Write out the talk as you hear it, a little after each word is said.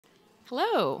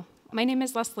Hello, my name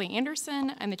is Leslie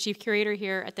Anderson. I'm the Chief Curator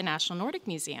here at the National Nordic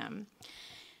Museum.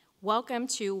 Welcome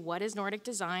to What is Nordic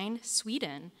Design,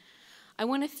 Sweden. I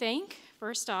want to thank,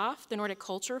 first off, the Nordic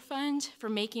Culture Fund for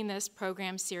making this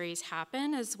program series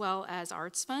happen, as well as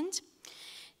Arts Fund.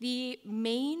 The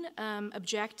main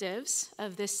objectives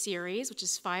of this series, which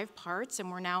is 5 parts,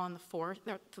 and we're now on the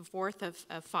fourth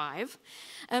of 5,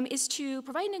 is to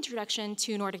provide an introduction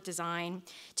to Nordic design,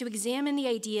 to examine the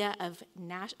idea of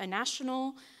a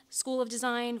national school of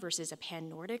design versus a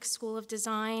pan-Nordic school of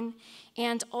design,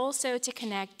 and also to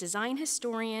connect design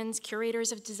historians,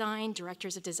 curators of design,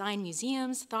 directors of design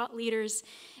museums, thought leaders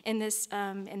in this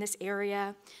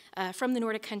area from the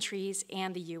Nordic countries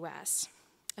and the US.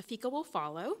 A fika will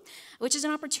follow, which is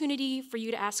an opportunity for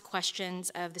you to ask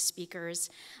questions of the speakers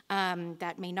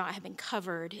that may not have been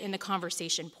covered in the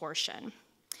conversation portion.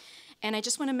 And I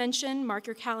just want to mention, mark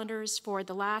your calendars for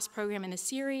the last program in the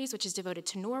series, which is devoted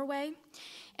to Norway,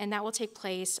 and that will take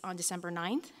place on December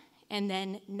 9th. And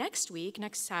then next week,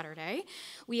 next Saturday,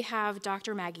 we have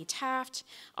Dr. Maggie Taft,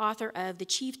 author of The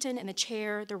Chieftain and the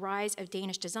Chair, The Rise of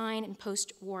Danish Design in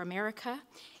Post-War America,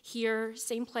 here,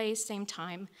 same place, same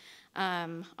time,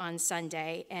 on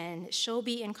Sunday, and she'll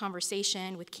be in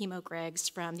conversation with Kimo Greggs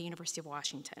from the University of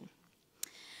Washington.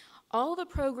 All the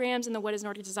programs in the What is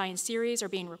Nordic Design series are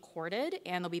being recorded,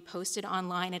 and they'll be posted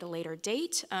online at a later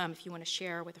date if you want to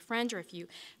share with a friend, or if you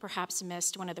perhaps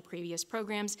missed one of the previous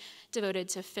programs devoted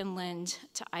to Finland,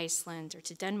 to Iceland, or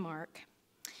to Denmark.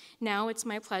 Now it's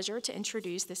my pleasure to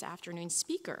introduce this afternoon's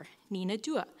speaker, Nina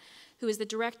Dua, who is the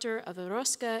director of the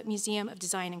Röhsska Museum of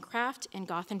Design and Craft in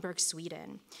Gothenburg,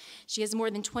 Sweden. She has more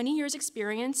than 20 years'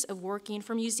 experience of working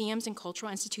for museums and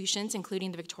cultural institutions, including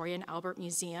the Victoria and Albert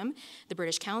Museum, the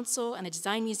British Council, and the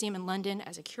Design Museum in London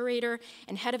as a curator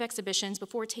and head of exhibitions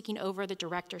before taking over the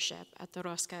directorship at the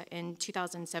Röhsska in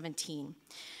 2017.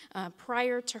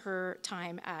 Prior to her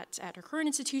time at her current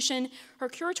institution, her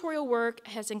curatorial work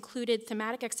has included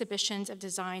thematic exhibitions of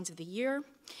designs of the year,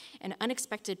 and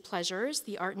Unexpected Pleasures,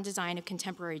 the art and design of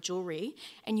contemporary jewelry,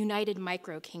 and United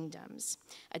Micro-Kingdoms,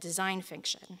 a design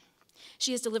fiction.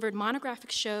 She has delivered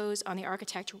monographic shows on the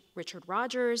architect Richard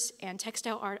Rogers and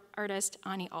textile artist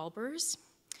Annie Albers.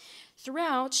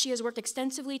 Throughout, she has worked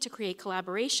extensively to create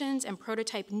collaborations and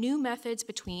prototype new methods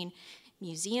between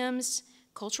museums,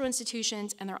 cultural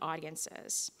institutions, and their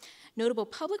audiences. Notable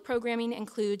public programming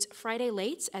includes Friday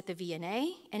Lates at the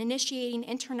V&A and initiating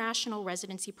international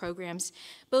residency programs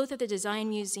both at the Design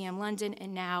Museum London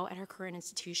and now at her current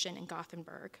institution in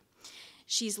Gothenburg.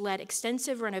 She's led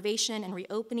extensive renovation and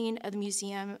reopening of the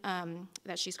museum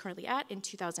that she's currently at in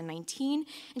 2019,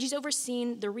 and she's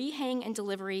overseen the rehang and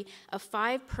delivery of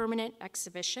 5 permanent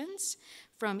exhibitions,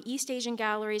 from East Asian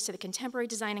galleries to the contemporary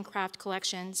design and craft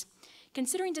collections.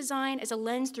 Considering design as a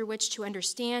lens through which to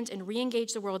understand and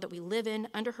re-engage the world that we live in,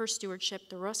 under her stewardship,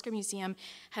 the Röhsska Museum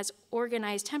has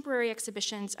organized temporary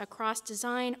exhibitions across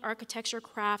design, architecture,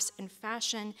 crafts, and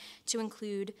fashion to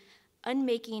include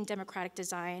Unmaking Democratic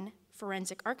Design,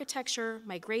 Forensic Architecture,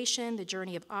 Migration, The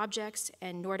Journey of Objects,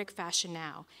 and Nordic Fashion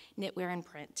Now, Knitwear and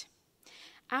Print.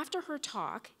 After her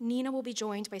talk, Nina will be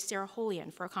joined by Sarah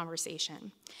Holian for a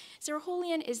conversation. Sarah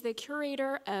Holian is the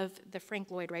curator of the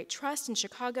Lloyd Wright Trust in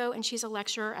Chicago, and she's a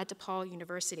lecturer at DePaul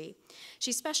University.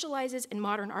 She specializes in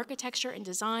modern architecture and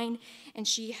design, and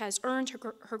she has earned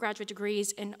her graduate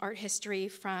degrees in art history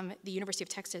from the University of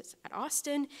Texas at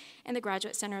Austin and the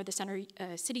Graduate Center of the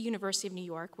City University of New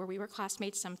York, where we were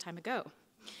classmates some time ago.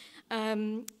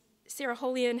 Sarah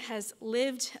Holian has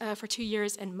lived for 2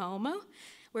 years in Malmö,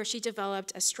 where she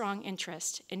developed a strong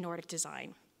interest in Nordic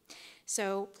design.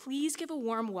 So please give a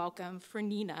warm welcome for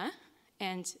Nina,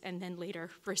 and then later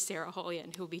for Sarah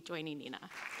Holian, who will be joining Nina.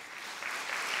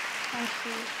 Thank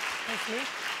you,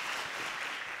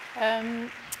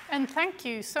 Leslie. And thank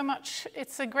you so much.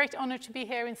 It's a great honor to be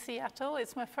here in Seattle.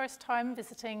 It's my first time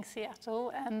visiting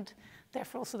Seattle, and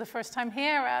therefore also the first time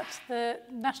here at the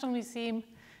National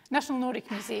Nordic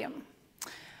Museum.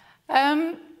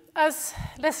 As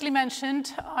Leslie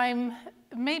mentioned, I'm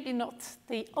maybe not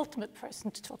the ultimate person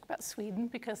to talk about Sweden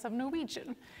because I'm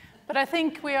Norwegian, but I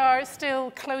think we are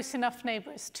still close enough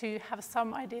neighbors to have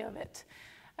some idea of it.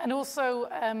 And also,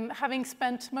 having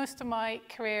spent most of my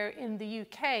career in the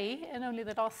UK and only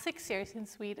the last 6 years in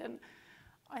Sweden,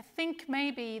 I think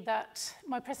maybe that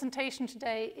my presentation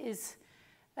today is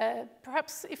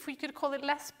perhaps, if we could call it,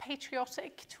 less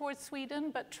patriotic towards Sweden,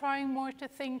 but trying more to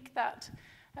think that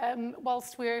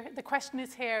whilst the question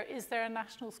is here, is there a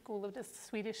national school of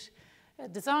Swedish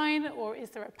design, or is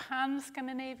there a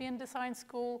pan-Scandinavian design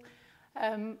school?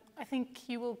 I think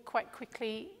you will quite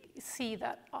quickly see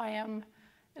that I am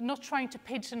not trying to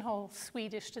pigeonhole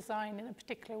Swedish design in a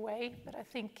particular way, but I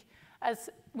think as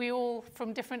we all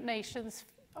from different nations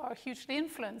are hugely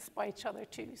influenced by each other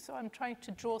too. So I'm trying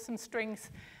to draw some strings,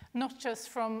 not just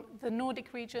from the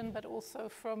Nordic region, but also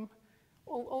from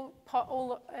all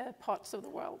parts of the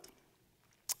world.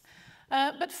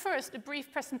 But first, a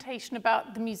brief presentation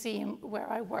about the museum where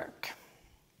I work.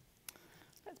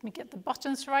 Let me get the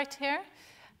buttons right here.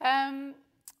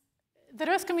 The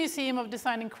Röhsska Museum of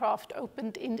Design and Craft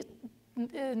opened in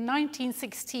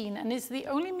 1916 and is the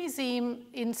only museum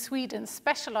in Sweden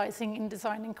specializing in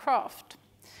design and craft.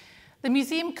 The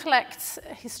museum collects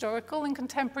historical and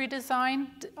contemporary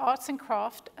design, arts and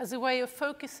craft as a way of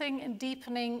focusing and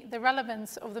deepening the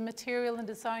relevance of the material and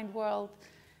design world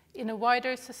in a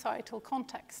wider societal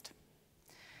context.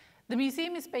 The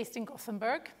museum is based in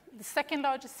Gothenburg, the second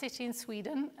largest city in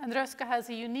Sweden, and Röhsska has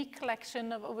a unique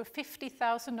collection of over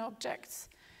 50,000 objects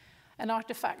and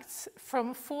artifacts,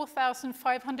 from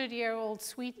 4,500-year-old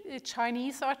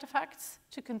Chinese artifacts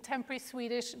to contemporary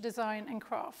Swedish design and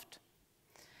craft.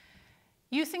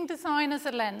 Using design as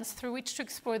a lens through which to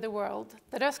explore the world,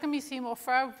 the Röhsska Museum offers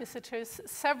our visitors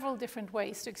several different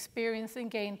ways to experience and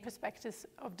gain perspectives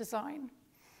of design.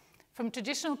 From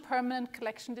traditional permanent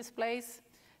collection displays,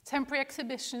 temporary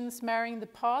exhibitions marrying the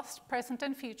past, present,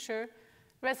 and future,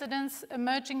 residents,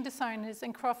 emerging designers,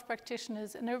 and craft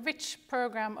practitioners, and a rich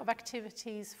program of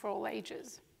activities for all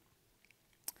ages.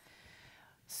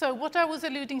 So what I was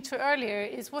alluding to earlier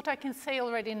is what I can say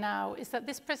already now is that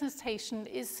this presentation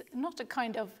is not a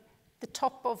kind of the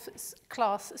top of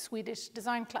class Swedish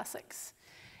design classics.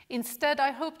 Instead,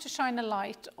 I hope to shine a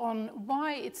light on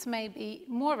why it's maybe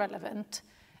more relevant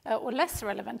or less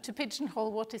relevant to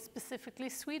pigeonhole what is specifically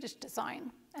Swedish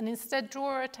design, and instead draw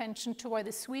our attention to why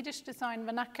the Swedish design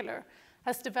vernacular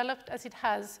has developed as it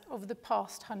has over the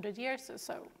past 100 years or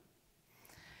so.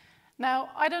 Now,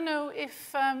 I don't know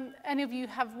if any of you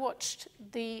have watched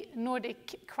the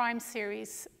Nordic crime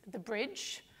series, The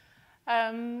Bridge,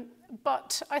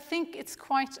 but I think it's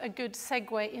quite a good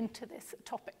segue into this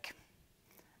topic,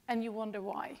 and you wonder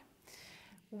why.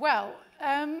 Well,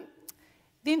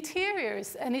 the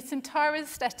interiors and its entire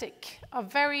aesthetic are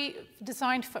very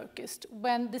design-focused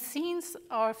when the scenes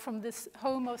are from this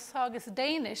home of Saga's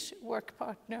Danish work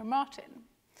partner, Martin.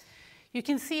 You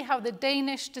can see how the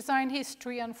Danish design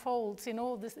history unfolds in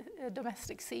all the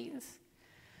domestic scenes.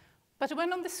 But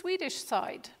when on the Swedish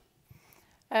side,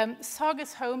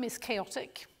 Saga's home is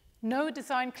chaotic, no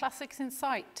design classics in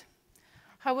sight.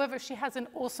 However, she has an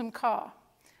awesome car,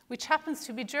 which happens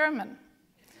to be German.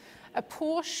 A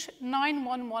Porsche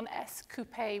 911S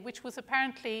coupe, which was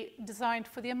apparently designed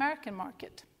for the American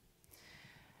market.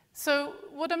 So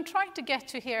what I'm trying to get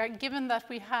to here, given that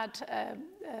we had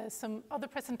some other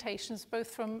presentations,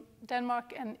 both from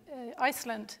Denmark and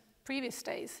Iceland previous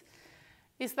days,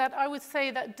 is that I would say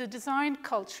that the design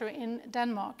culture in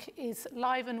Denmark is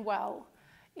live and well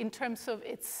in terms of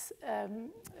its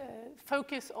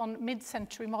focus on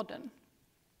mid-century modern.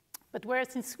 But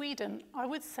whereas in Sweden, I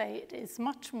would say it is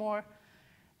much more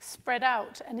spread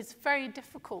out, and it's very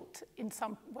difficult in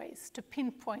some ways to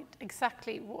pinpoint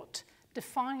exactly what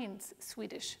defines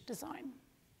Swedish design.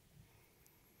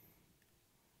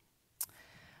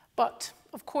 But,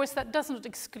 of course, that does not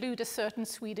exclude a certain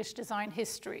Swedish design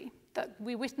history that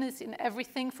we witness in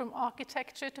everything from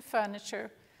architecture to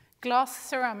furniture, glass,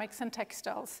 ceramics, and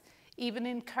textiles, even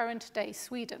in current-day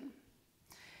Sweden.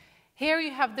 Here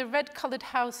you have the red-colored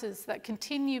houses that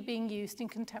continue being used in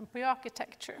contemporary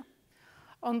architecture.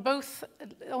 On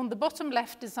the bottom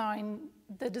left design,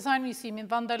 the design museum in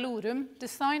Vandalorum,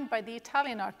 designed by the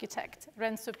Italian architect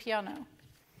Renzo Piano.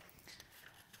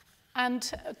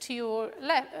 And to your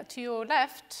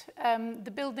left,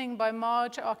 the building by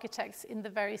Marge Architects in the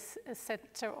very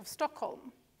center of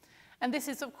Stockholm. And this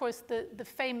is, of course, the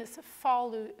famous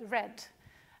Falu red.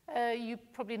 You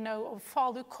probably know of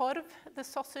falukorv, the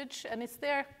sausage, and it's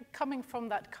there coming from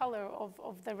that color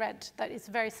of the red that is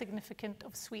very significant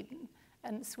of Sweden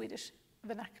and Swedish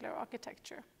vernacular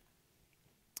architecture.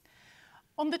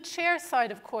 On the chair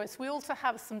side, of course, we also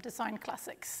have some design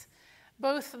classics.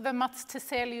 Both the Mats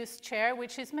Teselius chair,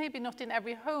 which is maybe not in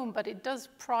every home, but it does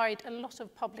pride a lot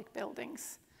of public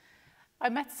buildings. I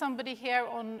met somebody here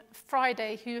on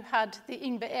Friday who had the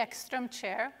Yngve Ekström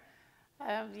chair.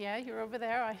 Yeah, you're over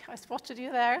there, I spotted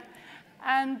you there.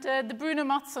 And the Bruno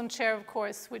Mattsson chair, of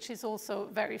course, which is also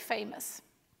very famous.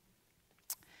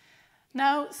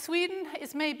 Now, Sweden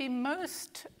is maybe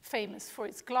most famous for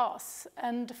its glass.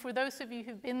 And for those of you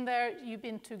who've been there, you've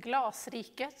been to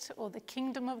Glasriket, or the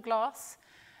Kingdom of Glass.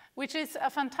 which is a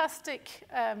fantastic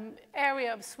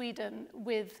area of Sweden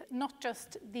with not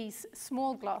just these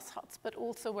small glass huts, but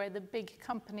also where the big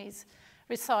companies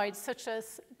reside, such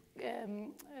as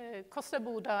Kosta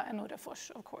Boda and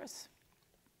Orrefors, of course.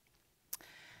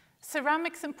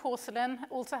 Ceramics and porcelain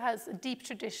also has a deep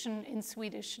tradition in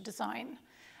Swedish design.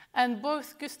 And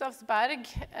both Gustavsberg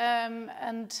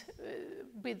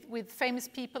with famous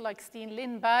people like Steen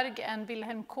Lindberg and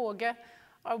Wilhelm Kåge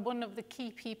are one of the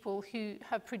key people who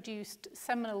have produced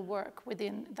seminal work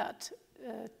within that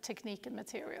technique and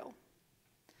material.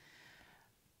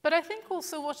 But I think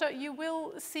also what you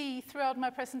will see throughout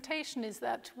my presentation is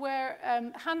that where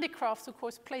handicrafts, of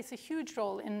course, plays a huge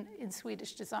role in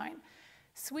Swedish design,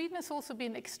 Sweden has also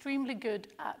been extremely good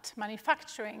at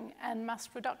manufacturing and mass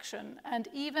production, and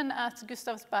even at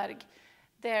Gustavsberg,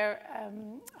 their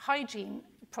hygiene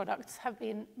products have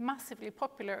been massively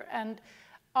popular. And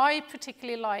I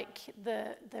particularly like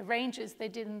the ranges they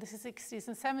did in the 60s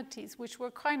and 70s, which were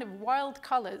kind of wild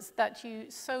colors that you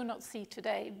so not see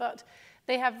today. But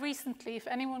they have recently, if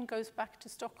anyone goes back to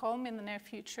Stockholm in the near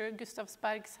future,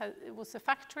 Gustavsberg was a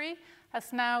factory,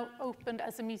 has now opened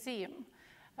as a museum.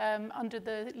 Under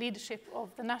the leadership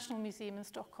of the National Museum in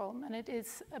Stockholm, and it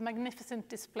is a magnificent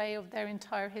display of their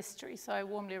entire history, so I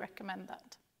warmly recommend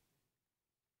that.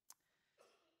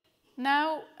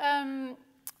 Now,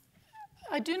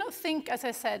 I do not think, as I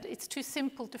said, it's too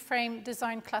simple to frame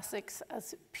design classics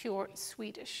as pure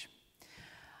Swedish.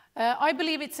 I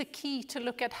believe it's a key to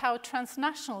look at how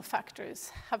transnational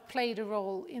factors have played a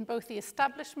role in both the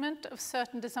establishment of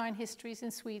certain design histories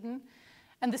in Sweden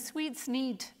and the Swedes'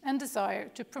 need and desire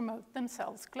to promote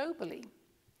themselves globally.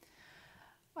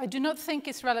 I do think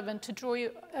it's relevant to draw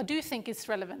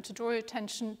your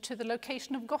attention to the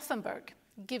location of Gothenburg,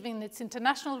 given its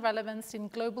international relevance in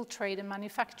global trade and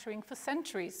manufacturing for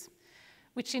centuries,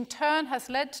 which in turn has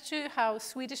led to how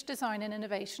Swedish design and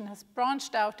innovation has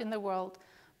branched out in the world,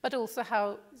 but also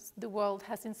how the world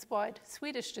has inspired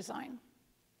Swedish design.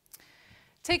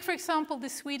 Take, for example, the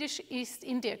Swedish East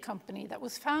India Company that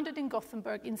was founded in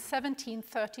Gothenburg in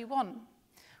 1731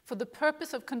 for the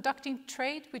purpose of conducting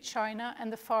trade with China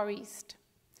and the Far East.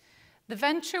 The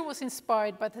venture was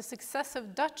inspired by the success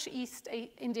of Dutch East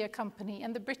India Company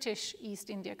and the British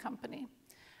East India Company.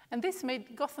 And this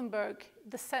made Gothenburg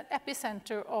the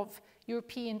epicenter of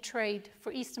European trade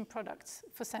for Eastern products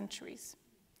for centuries.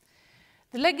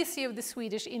 The legacy of the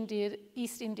Swedish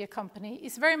East India Company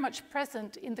is very much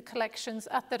present in the collections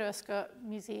at the Röhsska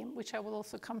Museum, which I will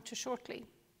also come to shortly.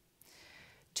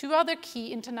 Two other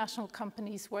key international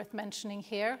companies worth mentioning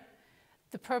here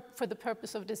for the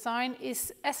purpose of design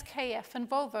is SKF and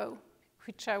Volvo,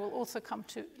 which I will also come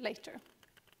to later.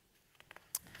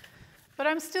 But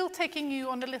I'm still taking you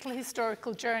on a little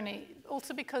historical journey,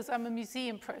 also because I'm a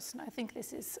museum person. I think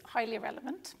this is highly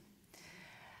relevant.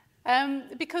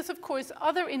 Because, of course,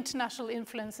 other international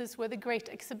influences were the Great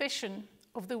Exhibition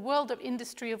of the World of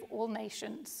Industry of All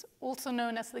Nations, also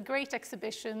known as the Great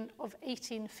Exhibition of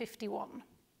 1851,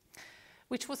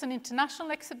 which was an international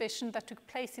exhibition that took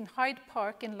place in Hyde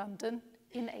Park in London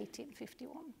in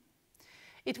 1851.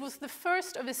 It was the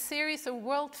first of a series of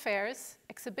world fairs,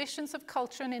 exhibitions of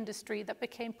culture and industry that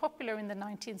became popular in the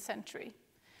 19th century.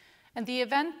 And the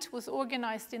event was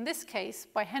organized in this case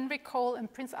by Henry Cole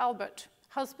and Prince Albert,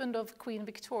 husband of Queen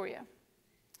Victoria.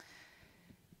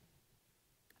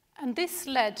 And this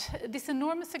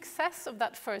enormous success of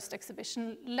that first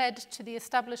exhibition led to the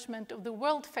establishment of the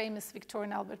world-famous Victoria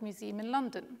and Albert Museum in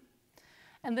London.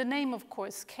 And the name, of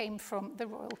course, came from the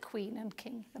royal queen and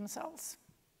king themselves.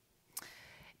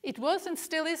 It was and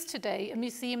still is today a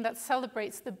museum that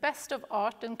celebrates the best of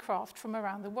art and craft from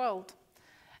around the world.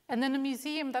 And then a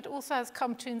museum that also has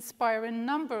come to inspire a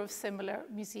number of similar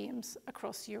museums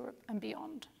across Europe and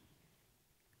beyond.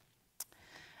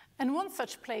 And one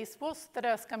such place was the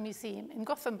Röhsska Museum in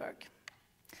Gothenburg.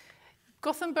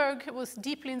 Gothenburg was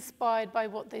deeply inspired by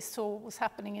what they saw was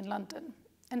happening in London.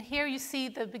 And here you see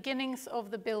the beginnings of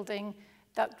the building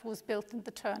that was built in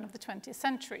the turn of the 20th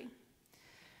century.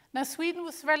 Now, Sweden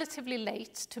was relatively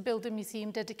late to build a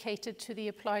museum dedicated to the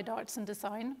applied arts and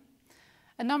design.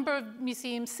 A number of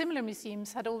museums, similar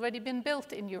museums, had already been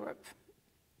built in Europe.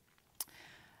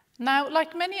 Now,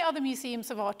 like many other museums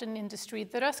of art and industry,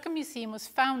 the Röhsska Museum was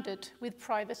founded with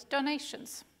private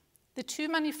donations. The two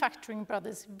manufacturing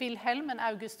brothers, Wilhelm and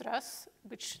August Röhs,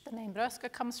 which the name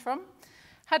Röhsska comes from,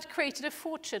 had created a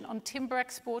fortune on timber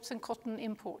exports and cotton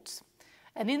imports.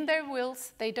 And in their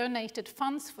wills, they donated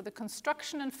funds for the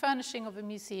construction and furnishing of a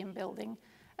museum building,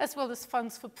 as well as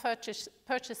funds for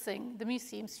purchasing the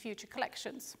museum's future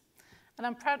collections. And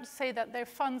I'm proud to say that their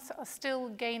funds are still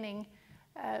gaining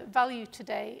value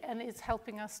today and is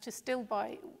helping us to still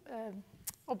buy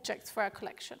objects for our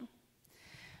collection.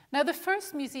 Now, the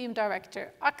first museum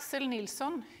director, Axel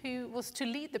Nilsson, who was to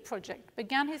lead the project,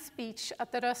 began his speech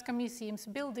at the Röhsska Museum's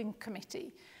building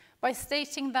committee by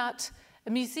stating that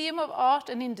a museum of art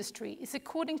and industry is,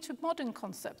 according to modern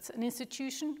concepts, an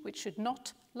institution which should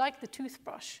not, like the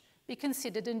toothbrush, be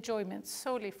considered enjoyment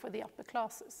solely for the upper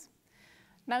classes.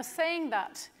 Now, saying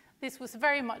that, this was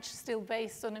very much still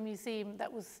based on a museum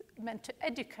that was meant to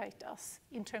educate us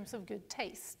in terms of good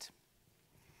taste.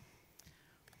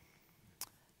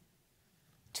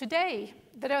 Today,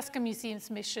 the Röhsska Museum's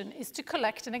mission is to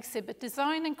collect and exhibit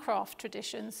design and craft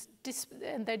traditions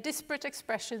and their disparate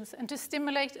expressions, and to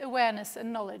stimulate awareness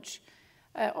and knowledge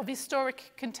of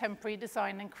historic contemporary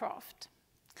design and craft.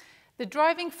 The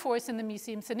driving force in the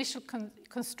museum's initial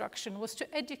construction was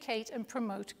to educate and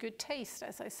promote good taste,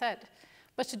 as I said.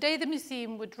 But today the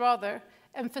museum would rather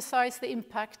emphasize the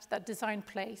impact that design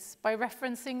plays by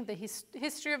referencing the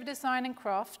history of design and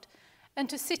craft, and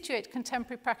to situate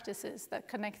contemporary practices that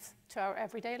connect to our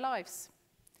everyday lives.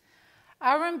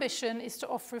 Our ambition is to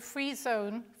offer a free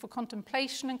zone for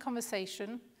contemplation and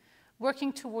conversation,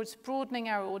 working towards broadening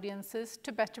our audiences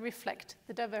to better reflect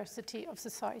the diversity of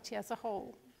society as a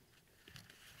whole.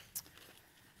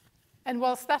 And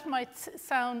whilst that might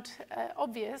sound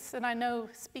obvious, and I know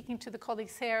speaking to the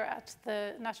colleagues here at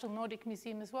the National Nordic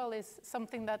Museum as well is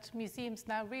something that museums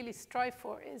now really strive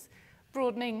for, is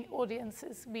broadening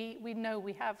audiences. We know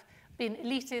we have been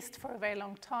elitist for a very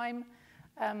long time,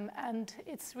 and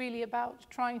it's really about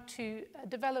trying to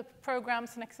develop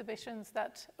programs and exhibitions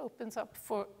that opens up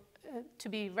for to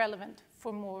be relevant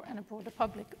for more and a broader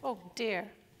public. Oh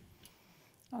dear.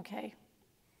 Okay.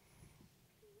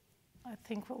 I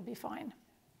think we'll be fine.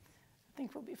 I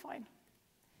think we'll be fine.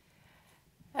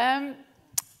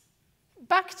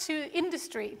 Back to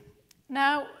industry.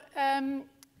 Now,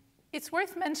 it's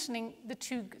worth mentioning the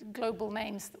two global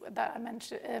names that I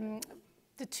mentioned,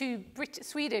 the two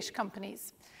Swedish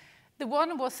companies. The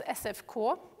one was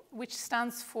SFK, which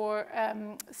stands for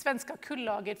Svenska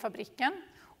Kullagerfabriken,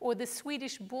 or the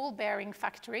Swedish Ball Bearing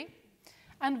Factory,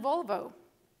 and Volvo.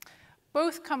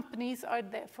 Both companies are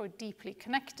therefore deeply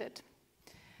connected.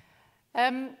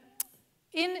 In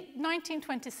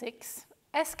 1926,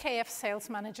 SKF sales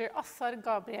manager Assar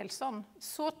Gabrielsson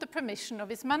sought the permission of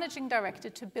his managing director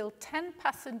to build 10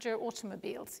 passenger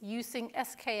automobiles using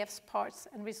SKF's parts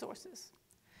and resources.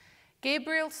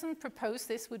 Gabrielsson proposed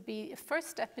this would be a first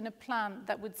step in a plan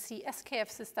that would see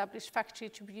SKF's established factory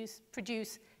to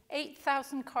produce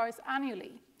 8,000 cars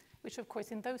annually, which of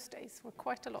course in those days were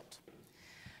quite a lot,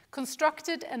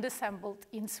 constructed and assembled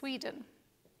in Sweden.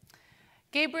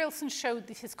 Gabrielsson showed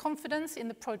his confidence in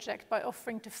the project by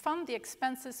offering to fund the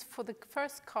expenses for the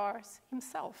first cars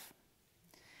himself.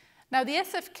 Now, the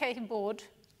SFK board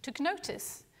took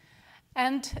notice,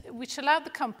 and which allowed the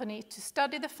company to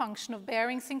study the function of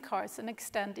bearings in cars and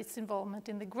extend its involvement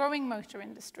in the growing motor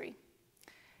industry.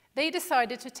 They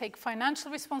decided to take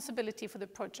financial responsibility for the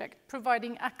project,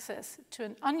 providing access to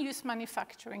an unused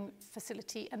manufacturing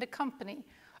facility and a company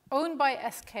owned by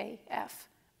SKF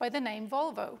by the name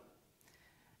Volvo.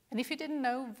 And if you didn't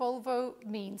know, Volvo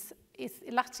is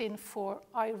Latin for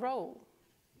I roll.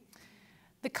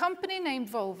 The company named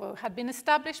Volvo had been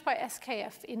established by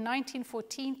SKF in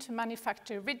 1914 to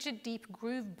manufacture rigid, deep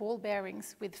groove ball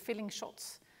bearings with filling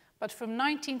shots. But from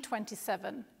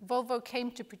 1927, Volvo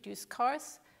came to produce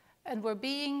cars and were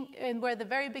the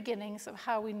very beginnings of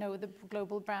how we know the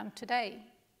global brand today.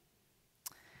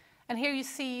 And here you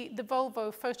see the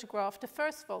Volvo photograph, the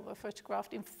first Volvo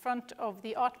photographed in front of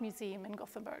the Art Museum in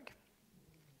Gothenburg.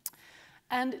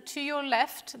 And to your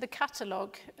left, the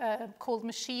catalogue called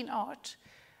Machine Art.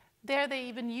 There they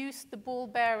even used the ball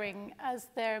bearing as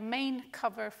their main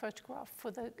cover photograph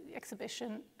for the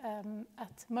exhibition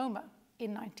at MoMA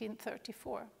in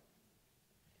 1934.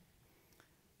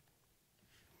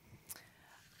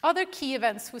 Other key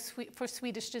events for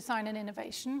Swedish design and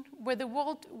innovation were the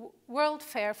World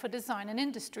Fair for Design and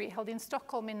Industry held in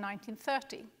Stockholm in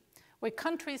 1930, where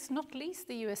countries, not least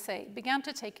the USA, began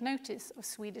to take notice of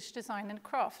Swedish design and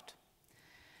craft.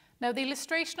 Now, the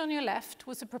illustration on your left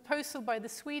was a proposal by the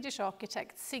Swedish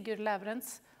architect Sigurd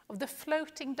Leverentz of the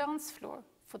floating dance floor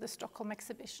for the Stockholm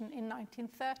exhibition in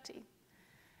 1930.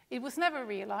 It was never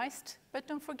realized, but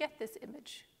don't forget this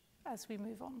image as we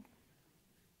move on.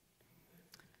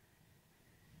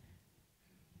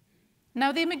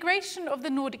 Now, the immigration of the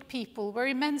Nordic people were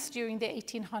immense during the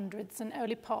 1800s and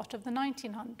early part of the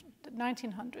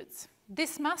 1900s.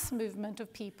 This mass movement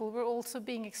of people were also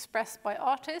being expressed by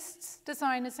artists,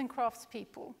 designers, and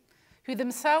craftspeople who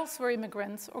themselves were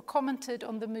immigrants or commented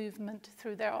on the movement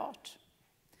through their art.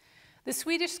 The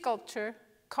Swedish sculptor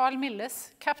Carl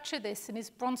Milles captured this in his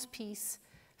bronze piece,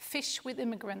 Fish with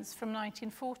Immigrants from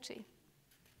 1940.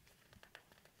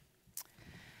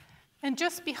 And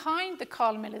just behind the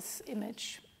Carl Milles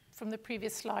image from the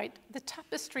previous slide, the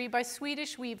tapestry by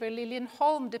Swedish weaver Lilian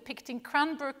Holm depicting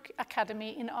Cranbrook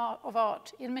Academy of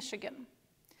Art in Michigan.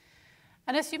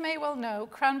 And as you may well know,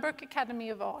 Cranbrook Academy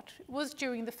of Art was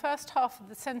during the first half of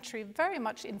the century very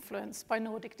much influenced by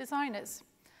Nordic designers,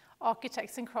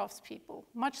 architects and craftspeople,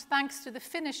 much thanks to the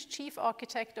Finnish chief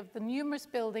architect of the numerous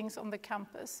buildings on the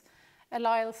campus,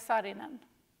 Elail Saarinen.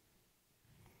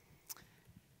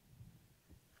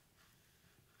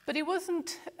 But it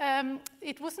wasn't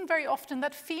very often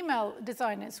that female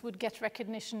designers would get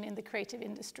recognition in the creative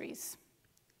industries,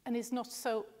 and it's not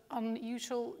so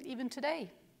unusual even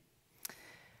today.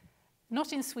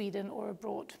 Not in Sweden or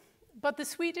abroad. But the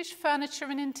Swedish furniture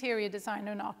and interior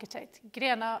designer and architect,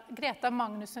 Greta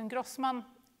Magnusson Grossman,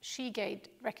 she gained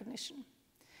recognition.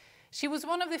 She was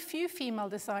one of the few female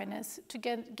designers to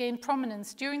gain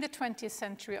prominence during the 20th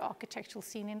century architectural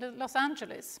scene in Los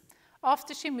Angeles,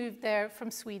 after she moved there from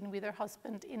Sweden with her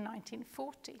husband in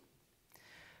 1940.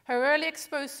 Her early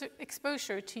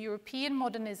exposure to European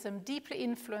modernism deeply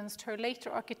influenced her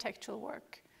later architectural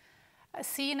work,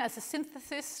 seen as a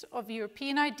synthesis of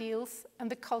European ideals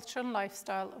and the culture and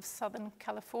lifestyle of Southern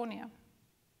California.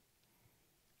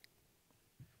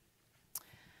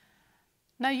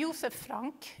 Now, Josef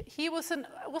Frank, he was an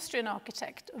Austrian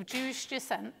architect of Jewish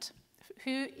descent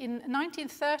who in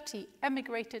 1930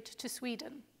 emigrated to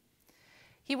Sweden.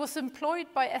 He was employed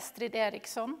by Estrid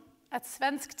Eriksson at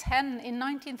Svensk 10 in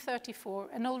 1934,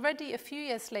 and already a few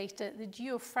years later, the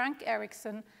duo Frank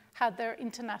Eriksson had their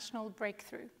international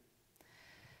breakthrough.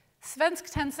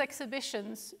 Svensk 10's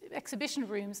exhibition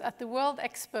rooms at the World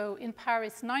Expo in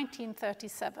Paris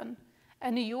 1937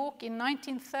 and New York in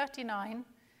 1939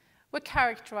 were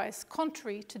characterized,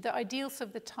 contrary to the ideals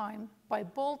of the time, by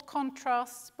bold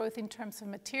contrasts, both in terms of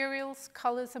materials,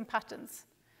 colors, and patterns.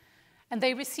 And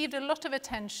they received a lot of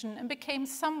attention and became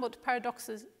somewhat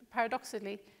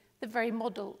paradoxically the very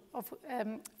model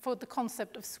for the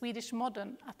concept of Swedish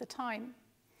modern at the time.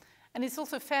 And it's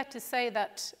also fair to say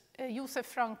that Josef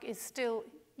Frank is still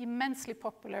immensely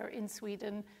popular in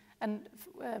Sweden and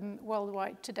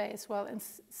worldwide today as well. And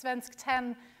Svensk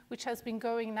 10, which has been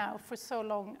going now for so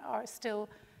long, are still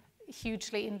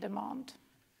hugely in demand.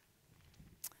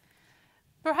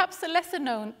 Perhaps a lesser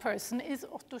known person is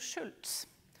Otto Schultz.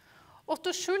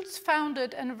 Otto Schultz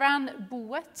founded and ran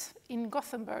Boet in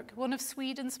Gothenburg, one of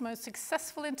Sweden's most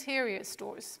successful interior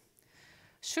stores.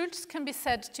 Schultz can be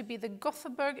said to be the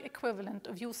Gothenburg equivalent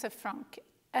of Josef Frank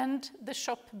and the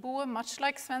shop Boe, much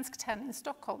like Svensk 10 in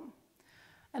Stockholm.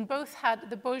 And both had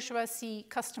the bourgeoisie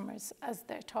customers as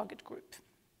their target group.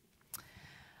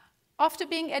 After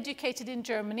being educated in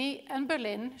Germany and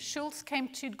Berlin, Schultz came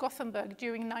to Gothenburg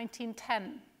during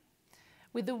 1910.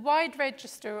 With a wide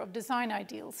register of design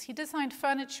ideals, he designed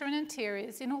furniture and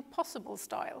interiors in all possible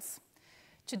styles.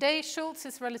 Today, Schultz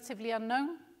is relatively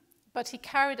unknown, but he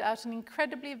carried out an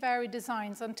incredibly varied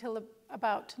designs until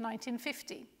about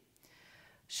 1950.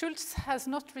 Schultz has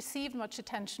not received much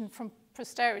attention from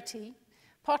posterity,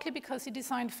 partly because he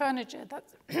designed furniture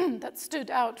that stood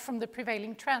out from the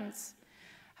prevailing trends.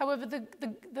 However, the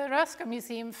Röhsska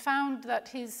Museum found that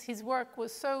his work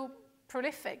was so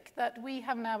prolific that we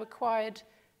have now acquired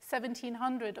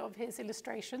 1,700 of his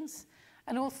illustrations,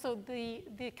 and also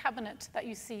the cabinet that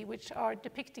you see, which are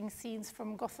depicting scenes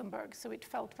from Gothenburg, so it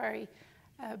felt very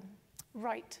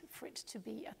right for it to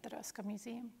be at the Röhsska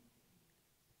Museum.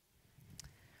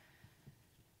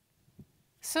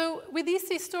 So with these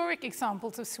historic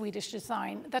examples of Swedish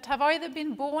design that have either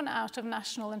been born out of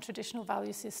national and traditional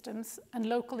value systems and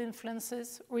local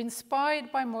influences, or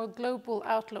inspired by more global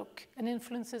outlook and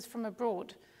influences from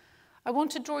abroad, I want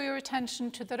to draw your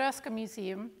attention to the Röhsska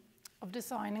Museum of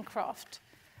Design and Craft,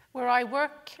 where I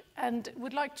work and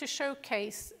would like to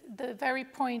showcase the very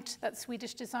point that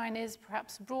Swedish design is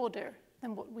perhaps broader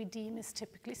than what we deem is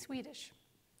typically Swedish.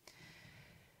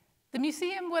 The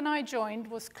museum, when I joined,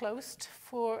 was closed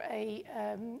for a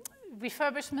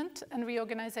refurbishment and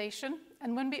reorganization.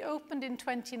 And when we opened in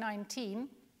 2019,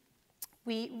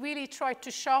 we really tried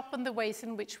to sharpen the ways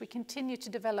in which we continue to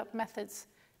develop methods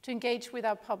to engage with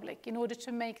our public in order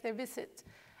to make their visit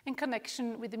in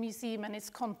connection with the museum and its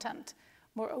content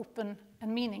more open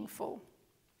and meaningful.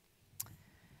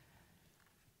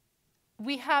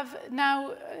 We have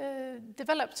now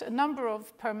developed a number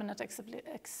of permanent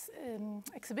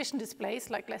exhibition displays,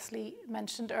 like Leslie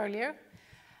mentioned earlier.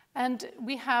 And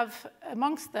we have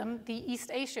amongst them the East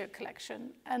Asia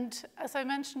collection. And as I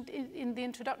mentioned in the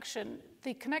introduction,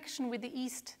 the connection with the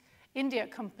East India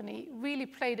Company really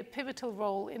played a pivotal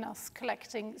role in us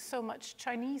collecting so much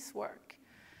Chinese work.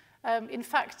 In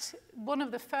fact, one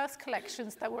of the first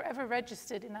collections that were ever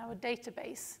registered in our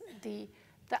database, the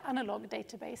analog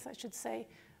database, I should say,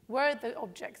 were the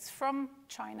objects from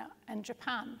China and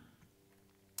Japan,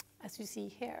 as you see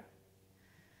here.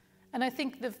 And I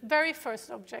think the very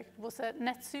first object was a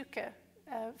netsuke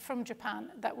from Japan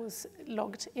that was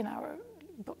logged in our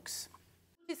books.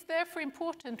 What is therefore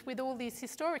important with all these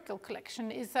historical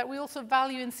collections is that we also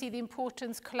value and see the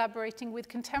importance collaborating with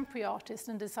contemporary artists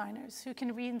and designers who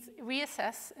can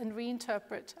reassess and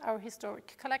reinterpret our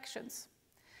historic collections.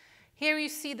 Here you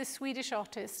see the Swedish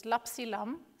artist Lapsi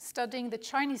Lam studying the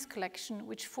Chinese collection,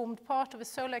 which formed part of a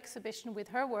solo exhibition with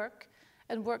her work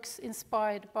and works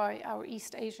inspired by our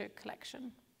East Asia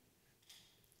collection.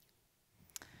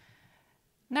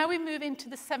 Now we move into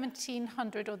the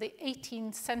 1700 or the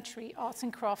 18th century arts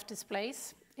and craft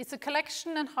displays. It's a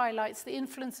collection and highlights the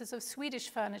influences of Swedish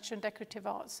furniture and decorative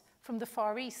arts from the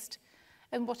Far East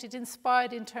and what it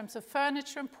inspired in terms of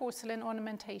furniture and porcelain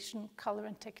ornamentation, color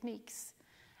and techniques.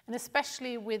 And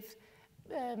especially with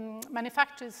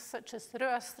manufacturers such as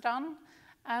Röhsska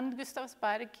and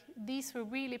Gustavsberg, these were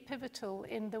really pivotal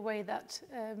in the way that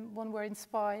one were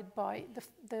inspired by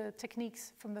the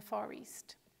techniques from the Far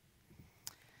East.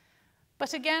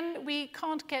 But again, we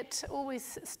can't get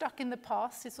always stuck in the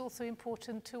past. It's also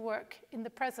important to work in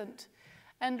the present.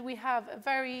 And we have a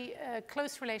very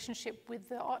close relationship with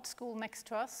the art school next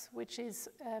to us, which is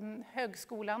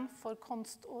Högskolan för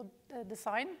konst och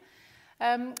design,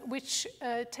 which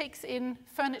takes in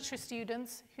furniture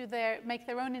students who make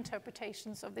their own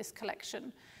interpretations of this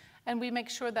collection. And we make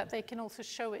sure that they can also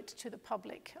show it to the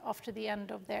public after the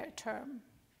end of their term.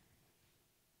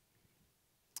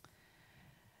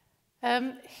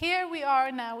 Here we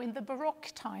are now in the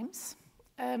Baroque times.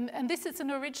 And this is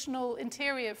an original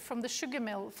interior from the sugar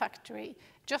mill factory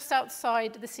just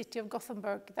outside the city of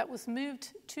Gothenburg that was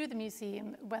moved to the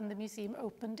museum when the museum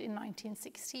opened in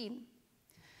 1916.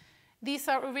 These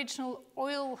are original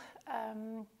oil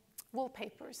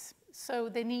wallpapers, so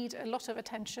they need a lot of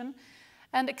attention.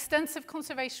 And extensive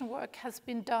conservation work has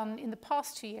been done in the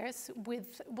past 2 years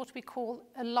with what we call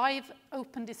a live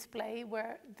open display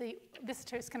where the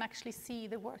visitors can actually see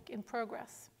the work in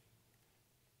progress.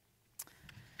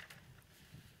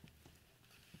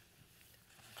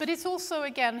 But it's also,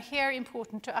 again, here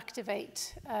important to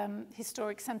activate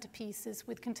historic centerpieces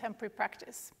with contemporary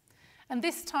practice. And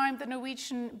this time, the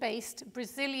Norwegian-based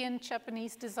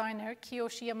Brazilian-Japanese designer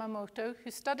Kiyoshi Yamamoto,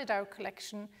 who studied our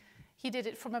collection, he did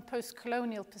it from a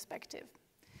post-colonial perspective.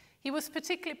 He was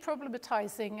particularly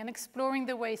problematizing and exploring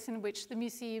the ways in which the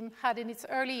museum had in its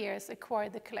early years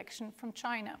acquired the collection from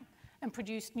China and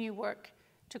produced new work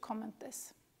to comment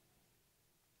this.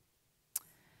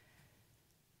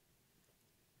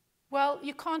 Well,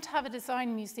 you can't have a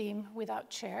design museum without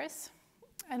chairs.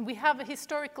 And we have a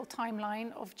historical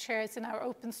timeline of chairs in our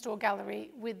open store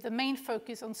gallery with the main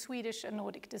focus on Swedish and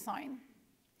Nordic design.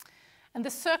 And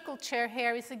the circle chair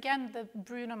here is again the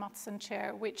Bruno Madsen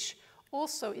chair, which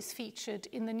also is featured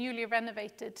in the newly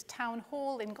renovated town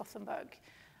hall in Gothenburg.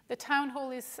 The town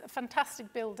hall is a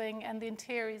fantastic building and the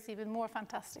interior is even more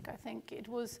fantastic, I think. It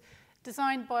was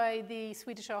designed by the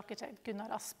Swedish architect Gunnar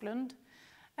Asplund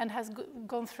and has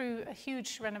gone through a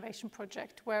huge renovation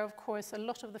project where, of course, a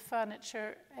lot of the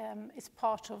furniture is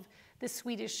part of the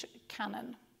Swedish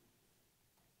canon.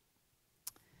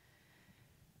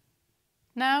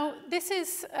 Now, this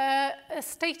is a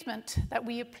statement that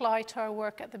we apply to our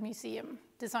work at the museum,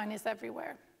 Design is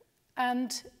Everywhere.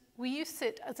 And we use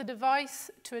it as a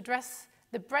device to address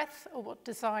the breadth of what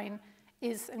design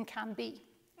is and can be.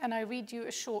 And I read you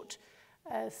a short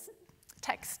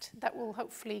text that will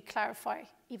hopefully clarify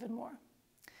even more.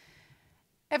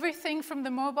 Everything from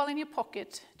the mobile in your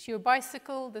pocket to your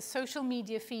bicycle, the social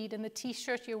media feed, and the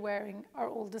t-shirt you're wearing are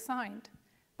all designed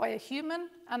by a human,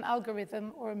 an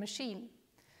algorithm, or a machine.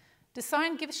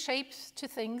 Design gives shapes to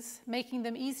things, making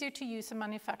them easier to use and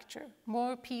manufacture,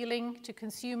 more appealing to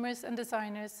consumers and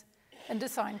designers, and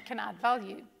design can add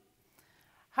value.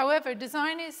 However,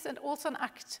 design is also an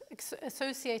act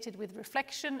associated with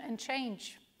reflection and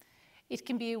change. It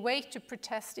can be a way to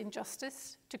protest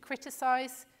injustice, to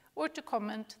criticize, or to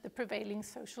comment the prevailing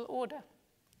social order.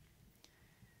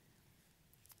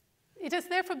 It has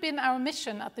therefore been our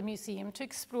mission at the museum to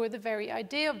explore the very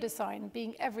idea of design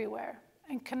being everywhere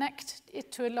and connect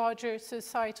it to a larger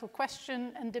societal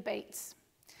question and debates.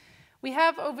 We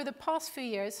have, over the past few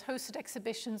years, hosted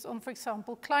exhibitions on, for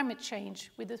example, climate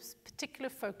change, with a particular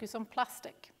focus on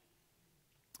plastic.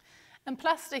 And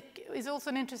plastic is also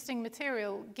an interesting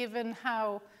material, given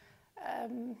how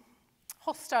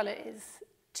hostile it is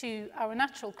to our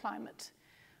natural climate.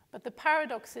 But the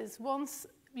paradox is, once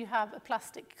you have a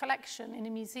plastic collection in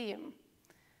a museum,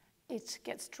 it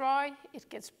gets dry, it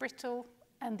gets brittle,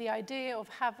 and the idea of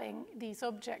having these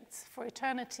objects for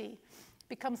eternity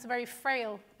becomes very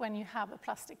frail when you have a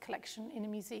plastic collection in a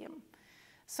museum.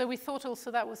 So we thought also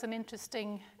that was an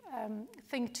interesting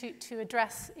thing to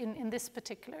address in this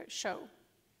particular show.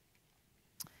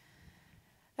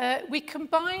 We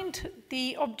combined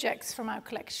the objects from our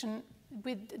collection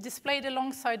displayed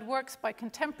alongside works by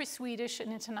contemporary Swedish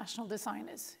and international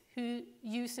designers who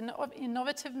use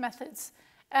innovative methods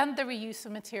and the reuse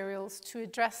of materials to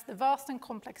address the vast and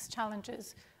complex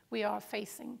challenges we are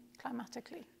facing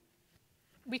climatically.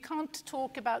 We can't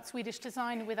talk about Swedish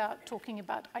design without talking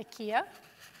about IKEA,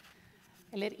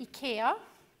 eller IKEA.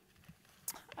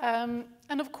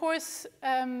 And of course,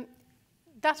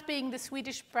 that being the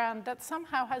Swedish brand that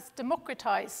somehow has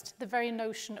democratized the very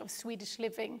notion of Swedish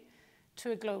living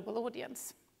to a global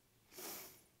audience.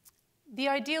 The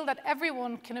ideal that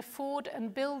everyone can afford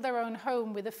and build their own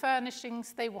home with the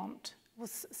furnishings they want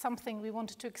was something we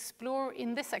wanted to explore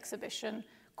in this exhibition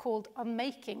called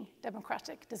Unmaking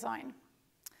Democratic Design.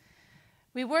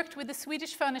 We worked with the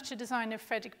Swedish furniture designer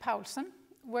Fredrik Paulsen,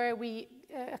 where we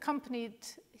accompanied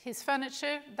his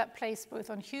furniture that plays both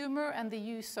on humor and the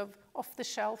use of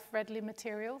off-the-shelf readily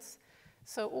materials.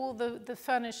 So all the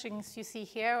furnishings you see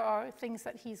here are things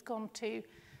that he's gone to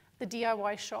the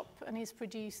DIY shop and he's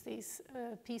produced these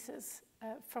pieces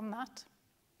from that.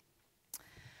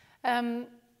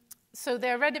 So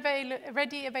they're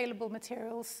ready available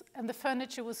materials, and the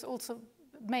furniture was also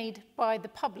made by the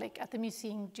public at the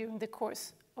museum during the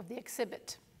course of the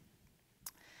exhibit.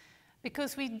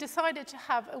 Because we decided to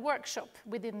have a workshop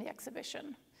within the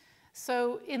exhibition.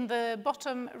 So in the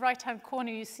bottom right-hand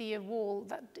corner, you see a wall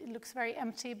that looks very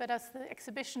empty, but as the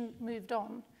exhibition moved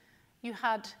on, you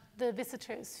had the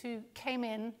visitors who came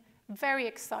in very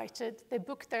excited. They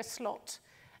booked their slot,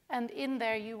 and in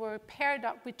there you were paired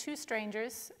up with two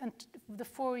strangers, and the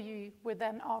four of you were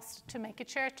then asked to make a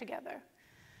chair together,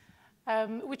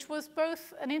 which was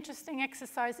both an interesting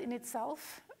exercise in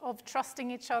itself of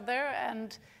trusting each other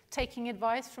and taking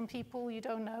advice from people you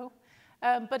don't know,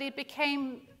 but it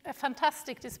became a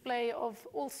fantastic display of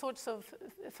all sorts of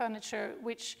furniture,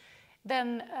 which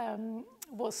then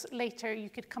was later you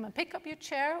could come and pick up your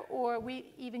chair, or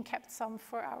we even kept some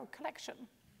for our collection.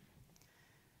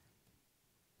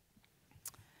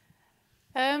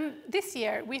 This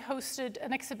year we hosted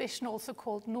an exhibition also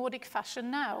called Nordic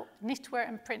Fashion Now, Knitwear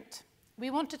and Print. We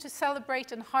wanted to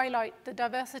celebrate and highlight the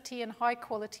diversity and high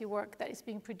quality work that is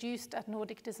being produced at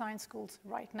Nordic design schools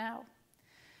right now.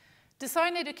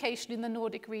 Design education in the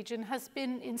Nordic region has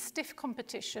been in stiff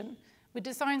competition with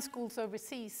design schools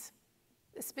overseas,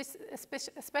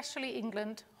 especially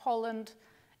England, Holland,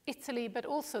 Italy, but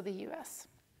also the US.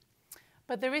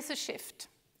 But there is a shift,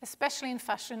 especially in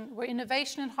fashion, where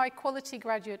innovation and high quality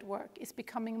graduate work is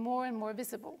becoming more and more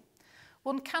visible.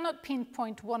 One cannot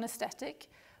pinpoint one aesthetic,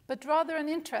 but rather an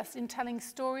interest in telling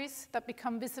stories that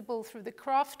become visible through the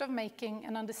craft of making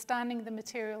and understanding the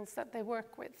materials that they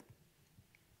work with.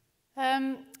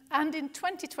 And in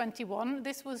 2021,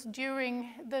 this was during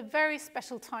the very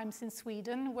special times in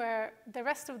Sweden, where the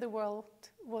rest of the world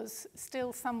was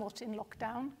still somewhat in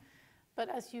lockdown. But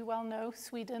as you well know,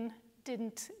 Sweden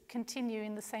didn't continue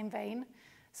in the same vein.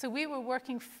 So we were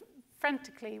working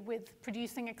frantically with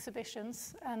producing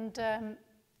exhibitions, and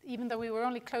even though we were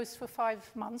only closed for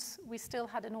 5 months, we still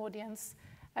had an audience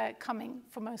coming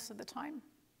for most of the time.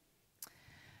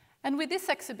 And with this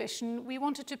exhibition, we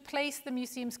wanted to place the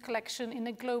museum's collection in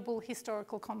a global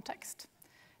historical context.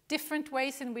 Different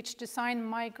ways in which design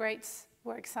migrates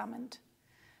were examined.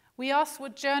 We asked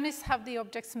what journeys have the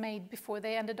objects made before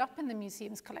they ended up in the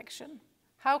museum's collection?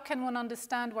 How can one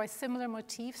understand why similar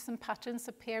motifs and patterns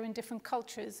appear in different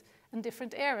cultures and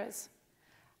different eras?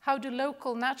 How do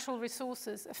local natural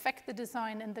resources affect the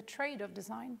design and the trade of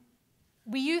design?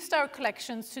 We used our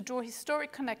collections to draw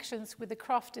historic connections with the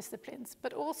craft disciplines,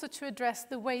 but also to address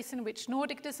the ways in which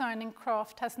Nordic design and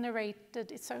craft has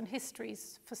narrated its own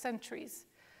histories for centuries.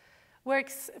 Where,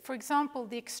 for example,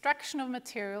 the extraction of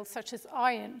materials such as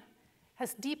iron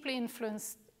has deeply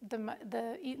influenced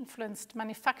influenced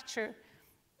manufacture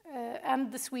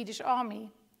and the Swedish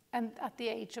army, and at the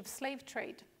age of slave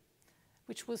trade,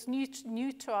 which was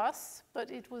new to us, but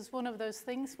it was one of those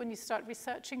things when you start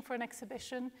researching for an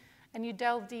exhibition and you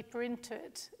delve deeper into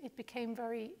it, it became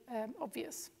very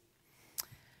obvious.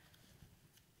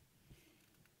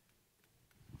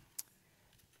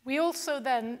 We also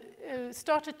then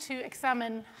started to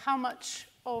examine how much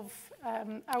of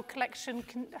our collection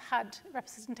had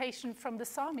representation from the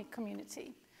Sami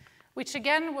community, which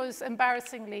again was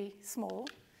embarrassingly small.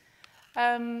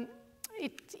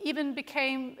 It even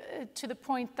became to the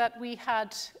point that we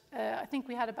had, I think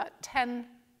we had about 10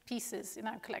 pieces in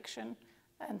our collection.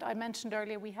 And I mentioned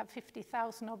earlier we have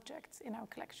 50,000 objects in our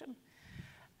collection.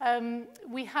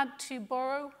 We had to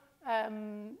borrow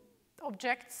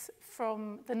objects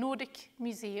from the Nordic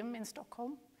Museum in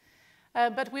Stockholm.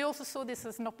 But we also saw this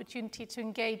as an opportunity to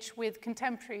engage with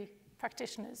contemporary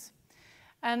practitioners.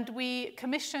 And we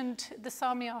commissioned the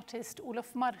Sami artist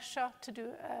Olof Röhsska to do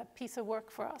a piece of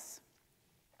work for us.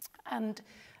 And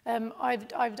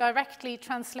I've directly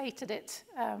translated it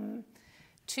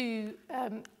to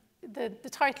the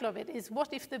title of it is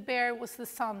 "What if the bear was the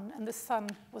sun and the sun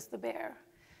was the bear?"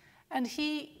 And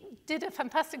he did a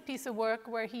fantastic piece of work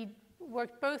where he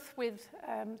worked both with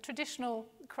traditional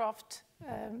craft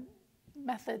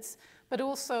methods, but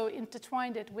also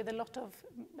intertwined it with a lot of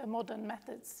modern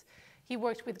methods. He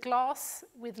worked with glass,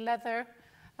 with leather,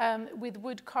 with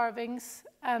wood carvings,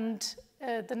 and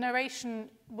the narration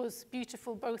was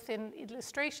beautiful both in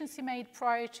illustrations he made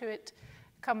prior to it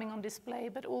coming on display,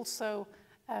 but also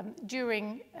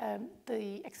during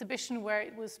the exhibition, where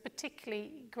it was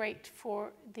particularly great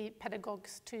for the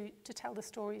pedagogues to tell the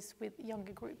stories with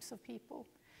younger groups of people.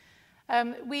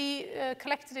 We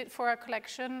collected it for our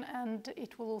collection, and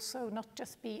it will also not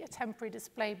just be a temporary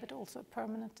display, but also a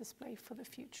permanent display for the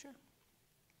future.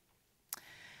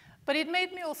 But it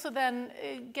made me also then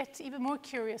get even more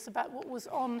curious about what was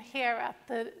on here at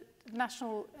the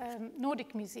National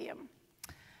Nordic Museum.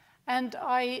 And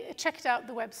I checked out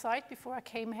the website before I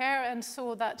came here and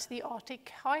saw that the Arctic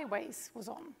Highways was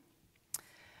on.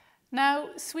 Now,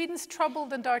 Sweden's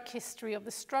troubled and dark history of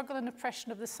the struggle and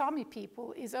oppression of the Sami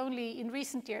people is only in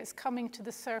recent years coming to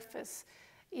the surface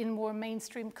in more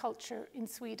mainstream culture in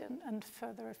Sweden and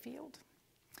further afield.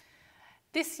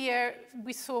 This year,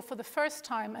 we saw for the first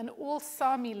time an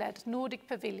all-Sami-led Nordic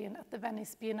pavilion at the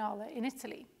Venice Biennale in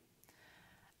Italy.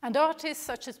 And artists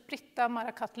such as Britta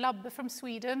Marakat-Labbe from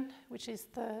Sweden, which is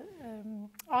the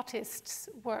artist's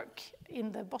work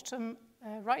in the bottom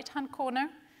right-hand corner,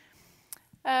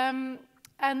 and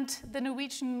the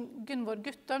Norwegian Gunvor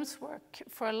Guttorm's work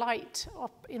for a light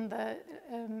up in the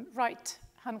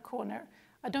right-hand corner.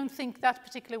 I don't think that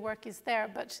particular work is there,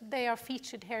 but they are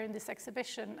featured here in this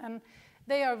exhibition, and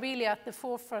they are really at the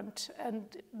forefront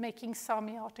and making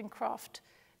Sami art and craft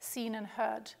seen and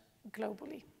heard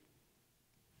globally.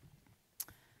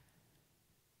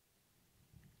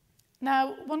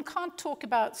 Now, one can't talk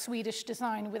about Swedish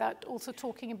design without also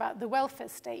talking about the welfare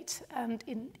state and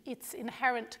its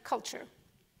inherent culture.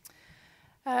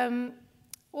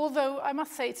 Although I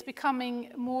must say it's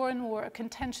becoming more and more a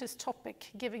contentious topic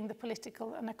given the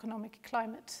political and economic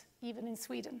climate, even in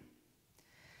Sweden.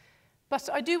 But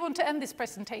I do want to end this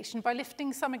presentation by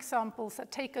lifting some examples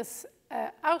that take us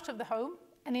out of the home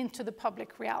and into the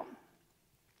public realm.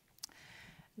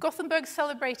 Gothenburg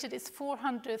celebrated its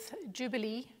 400th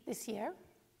Jubilee this year,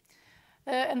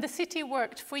 and the city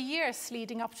worked for years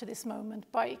leading up to this moment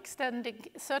by extending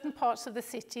certain parts of the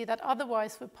city that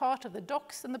otherwise were part of the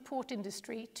docks and the port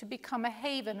industry to become a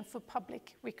haven for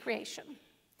public recreation.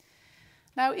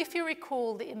 Now, if you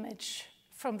recall the image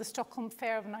from the Stockholm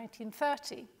Fair of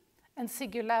 1930 and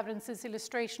Sigurd Lavrens's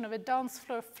illustration of a dance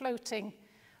floor floating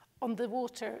on the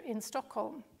water in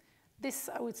Stockholm, this,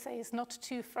 I would say, is not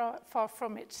too far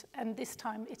from it, and this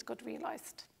time it got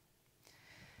realized.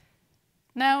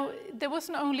 Now, there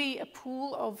wasn't only a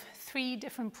pool of 3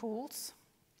 different pools,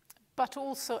 but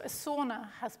also a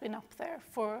sauna has been up there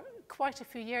for quite a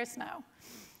few years now.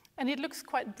 And it looks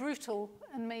quite brutal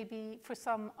and maybe for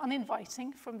some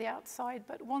uninviting from the outside,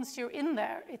 but once you're in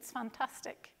there, it's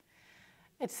fantastic.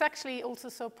 It's actually also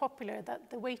so popular that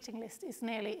the waiting list is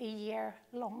nearly a year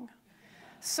long.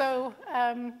 So,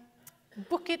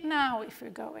 book it now if you're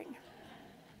going.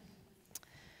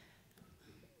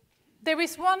 There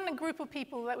is one group of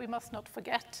people that we must not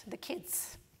forget, the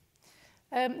kids.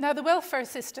 Now, the welfare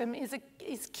system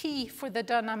is key for the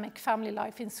dynamic family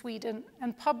life in Sweden,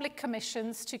 and public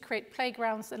commissions to create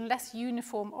playgrounds and less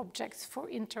uniform objects for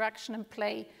interaction and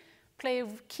play a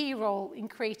key role in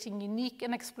creating unique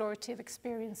and explorative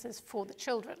experiences for the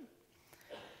children.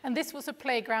 And this was a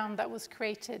playground that was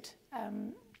created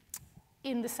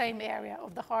in the same area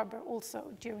of the harbor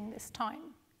also during this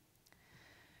time.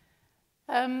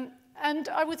 And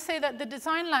I would say that the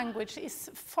design language is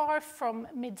far from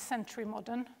mid-century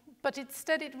modern, but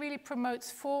instead it really promotes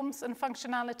forms and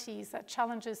functionalities that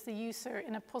challenges the user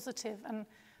in a positive and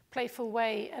playful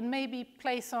way, and maybe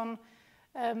plays on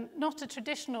not a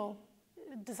traditional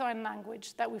design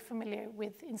language that we're familiar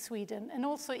with in Sweden, and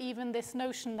also even this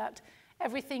notion that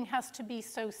everything has to be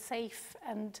so safe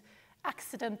and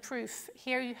accident-proof.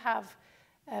 Here you have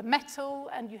metal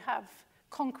and you have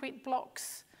concrete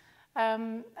blocks,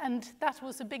 and that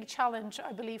was a big challenge,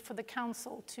 I believe, for the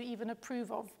council to even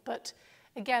approve of. But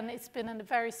again, it's been a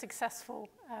very successful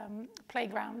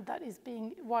playground that is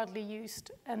being widely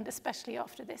used, and especially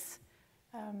after this,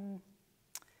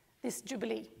 this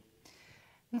jubilee.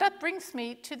 And that brings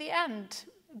me to the end,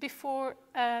 before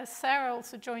Sarah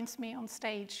also joins me on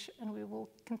stage, and we will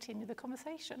continue the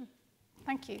conversation.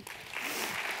 Thank you.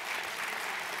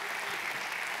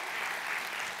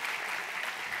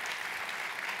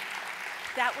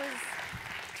 That was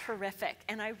terrific,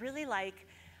 and I really like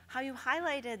how you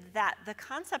highlighted that the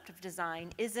concept of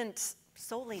design isn't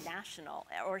solely national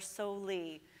or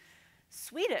solely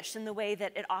Swedish in the way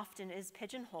that it often is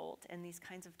pigeonholed in these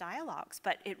kinds of dialogues,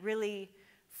 but it really,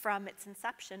 from its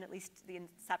inception, at least the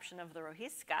inception of the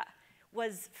Röhsska,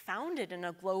 was founded in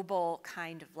a global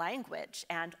kind of language,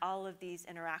 and all of these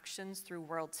interactions through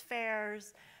World's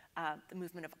Fairs, the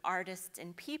movement of artists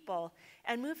and people,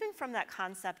 and moving from that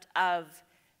concept of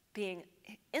being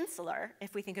insular,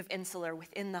 if we think of insular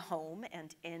within the home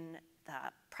and in the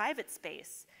private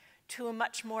space, to a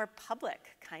much more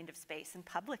public kind of space and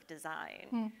public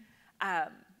design.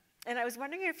 And I was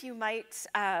wondering if you might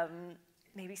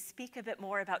maybe speak a bit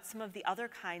more about some of the other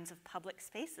kinds of public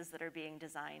spaces that are being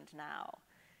designed now.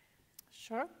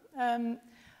 Sure.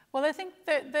 Well, I think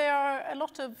that there are a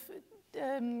lot of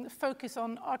focus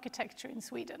on architecture in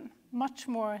Sweden, much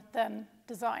more than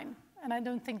design. And I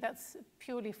don't think that's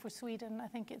purely for Sweden. I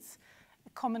think it's a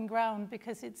common ground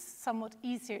because it's somewhat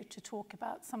easier to talk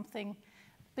about something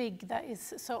big that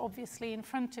is so obviously in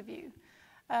front of you.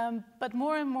 But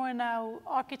more and more now,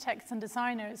 architects and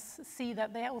designers see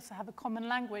that they also have a common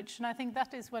language. And I think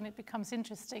that is when it becomes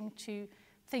interesting to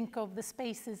think of the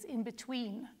spaces in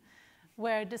between,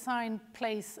 where design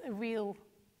plays a real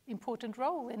important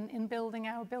role in building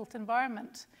our built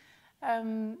environment.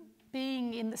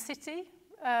 Being in the city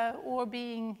or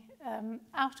being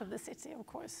out of the city, of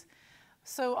course.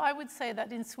 So I would say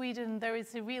that in Sweden there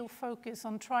is a real focus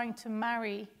on trying to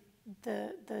marry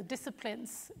the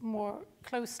disciplines more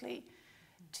closely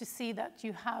to see that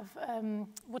you have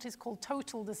what is called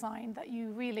total design, that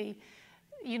you really,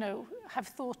 have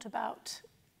thought about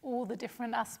all the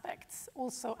different aspects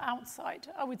also outside.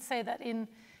 I would say that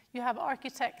you have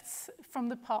architects from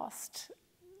the past,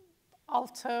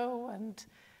 Alto and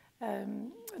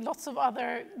lots of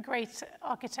other great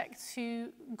architects who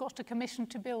got a commission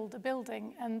to build a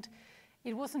building, and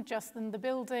it wasn't just in the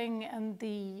building and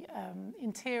the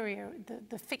interior,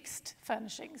 the fixed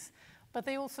furnishings, but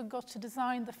they also got to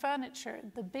design the furniture,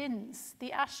 the bins,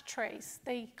 the ashtrays.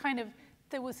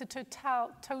 There was a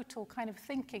total kind of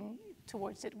thinking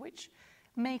towards it, which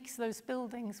makes those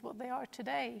buildings what they are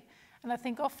today. And I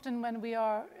think often when we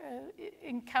are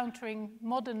encountering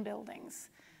modern buildings,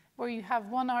 where you have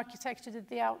one architect who did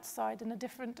the outside and a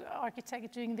different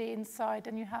architect doing the inside,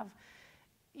 and you have,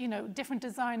 different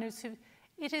designers who,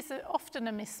 it is often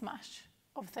a mismatch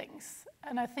of things.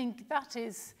 And I think that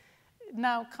is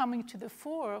now coming to the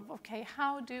fore of, okay,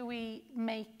 how do we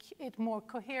make it more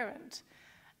coherent?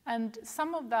 And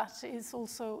some of that is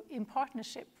also in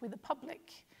partnership with the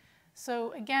public.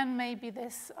 So again, maybe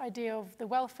this idea of the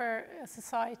welfare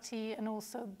society and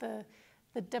also the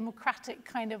democratic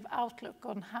kind of outlook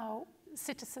on how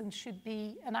citizens should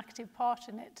be an active part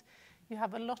in it. You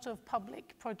have a lot of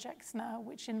public projects now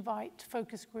which invite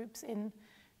focus groups in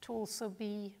to also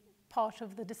be part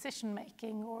of the decision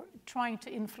making, or trying to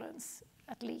influence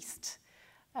at least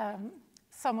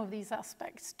some of these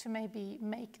aspects to maybe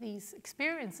make these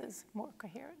experiences more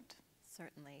coherent.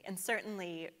 Certainly, and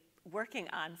certainly working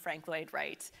on Frank Lloyd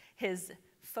Wright, his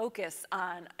focus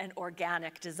on an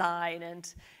organic design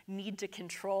and need to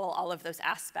control all of those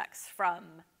aspects from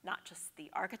not just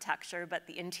the architecture, but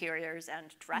the interiors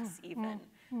and dress even,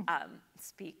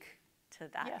 speak to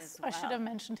that as well. Yes, I should have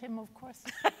mentioned him, of course.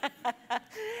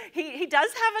 He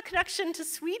does have a connection to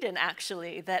Sweden,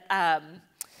 actually, that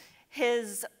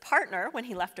his partner, when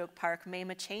he left Oak Park, May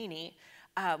Cheney,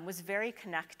 was very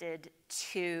connected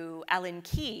to Ellen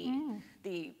Key,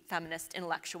 the feminist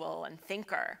intellectual and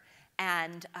thinker.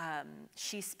 And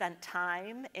she spent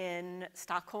time in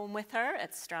Stockholm with her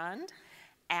at Strand.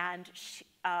 And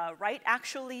Wright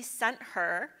actually sent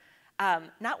her,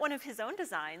 not one of his own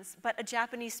designs, but a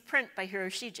Japanese print by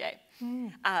Hiroshige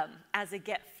as a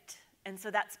gift. And so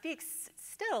that speaks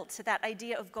still to that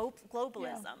idea of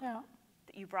globalism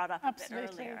that you brought up a bit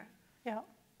earlier. Yeah.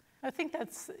 I think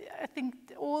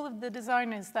all of the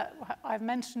designers that I've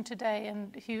mentioned today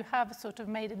and who have sort of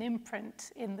made an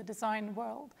imprint in the design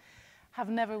world have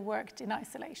never worked in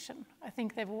isolation. I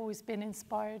think they've always been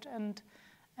inspired and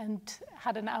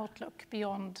had an outlook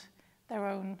beyond their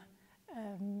own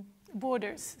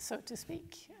borders, so to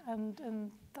speak.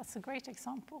 And that's a great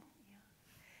example. Yeah.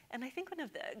 And I think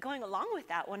going along with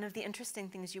that, one of the interesting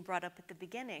things you brought up at the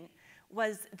beginning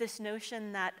was this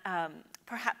notion that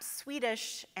perhaps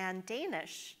Swedish and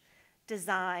Danish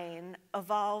design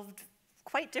evolved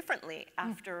quite differently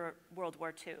after World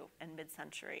War II and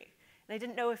mid-century. And I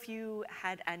didn't know if you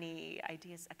had any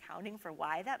ideas accounting for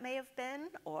why that may have been,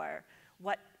 or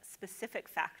what specific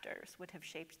factors would have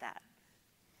shaped that.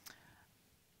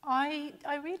 I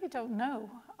really don't know.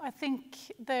 I think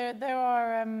there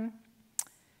are,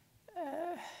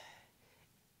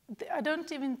 I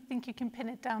don't even think you can pin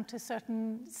it down to a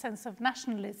certain sense of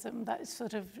nationalism that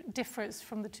sort of differs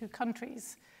from the two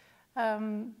countries.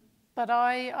 But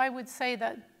I would say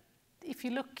that if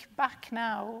you look back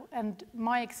now, and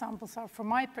my examples are from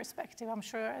my perspective, I'm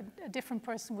sure a different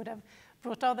person would have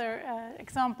brought other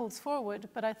examples forward,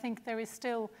 but I think there is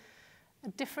still a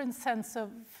different sense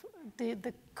of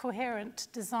the coherent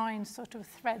design sort of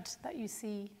thread that you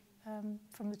see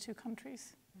from the two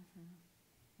countries. Mm-hmm.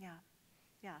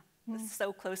 Yeah. It's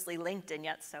so closely linked and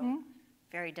yet so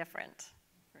very different,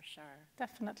 for sure.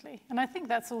 Definitely. And I think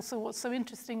that's also what's so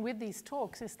interesting with these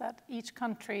talks, is that each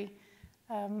country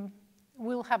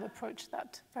will have approached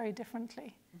that very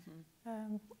differently,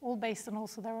 all based on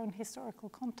also their own historical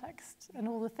context and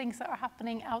all the things that are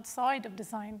happening outside of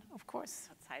design, of course.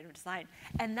 Outside of design.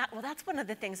 And that's one of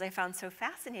the things I found so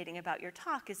fascinating about your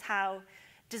talk, is how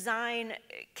design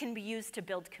can be used to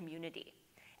build community,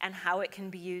 and how it can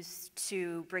be used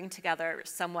to bring together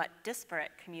somewhat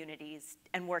disparate communities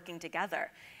and working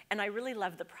together. And I really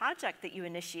love the project that you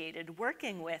initiated,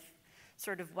 working with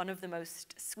sort of one of the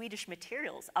most Swedish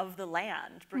materials of the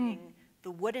land, bringing the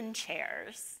wooden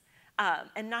chairs,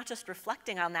 and not just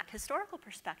reflecting on that historical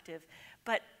perspective,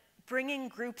 but bringing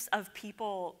groups of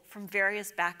people from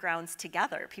various backgrounds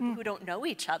together, people who don't know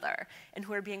each other, and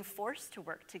who are being forced to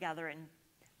work together and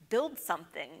build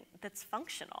something that's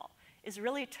functional, is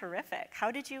really terrific.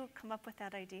 How did you come up with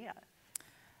that idea?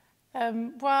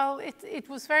 Well, it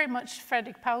was very much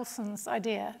Fredrik Paulsson's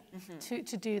idea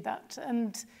to do that.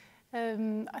 And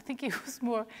I think it was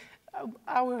more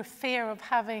our fear of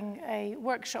having a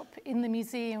workshop in the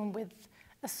museum with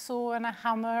a saw and a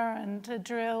hammer and a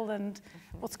drill and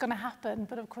what's going to happen.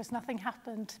 But of course, nothing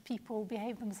happened. People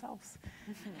behaved themselves.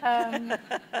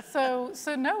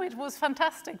 So no, it was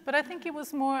fantastic. But I think it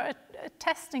was more a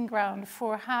testing ground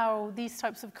for how these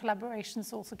types of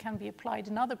collaborations also can be applied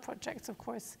in other projects, of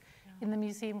course, in the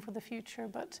museum for the future.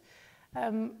 But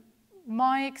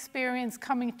my experience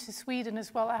coming to Sweden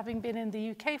as well, having been in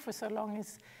the UK for so long,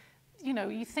 is, you know,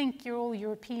 you think you're all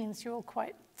Europeans, you're all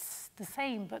quite the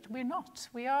same, but we're not.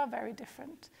 We are very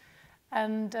different.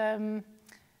 And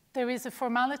there is a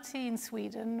formality in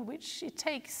Sweden which it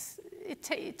takes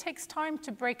time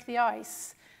to break the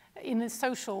ice in the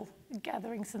social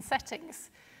gatherings and settings.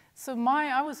 So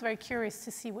I was very curious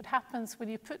to see what happens when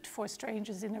you put 4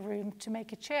 strangers in a room to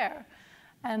make a chair.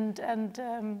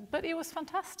 But it was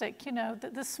fantastic, you know,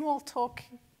 the small talk.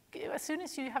 As soon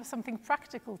as you have something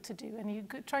practical to do and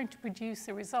you're trying to produce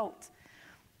a result,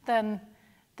 then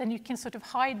you can sort of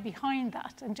hide behind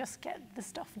that and just get the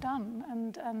stuff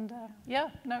done.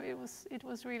 It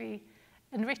was really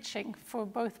enriching for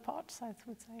both parts, I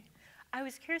would say. I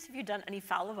was curious if you'd done any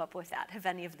follow-up with that. Have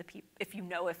any of the if you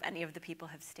know if any of the people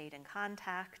have stayed in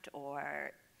contact,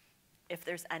 or if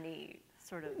there's any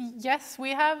sort of... Yes,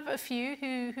 we have a few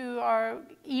who are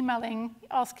emailing,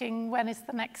 asking when is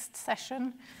the next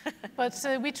session. But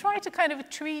we try to kind of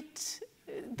treat...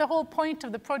 The whole point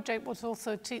of the project was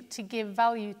also to give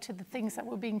value to the things that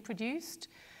were being produced.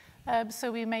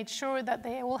 So we made sure that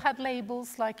they all had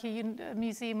labels like a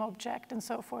museum object and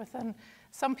so forth. And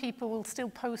some people will still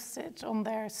post it on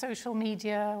their social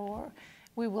media, or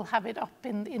we will have it up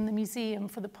in the museum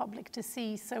for the public to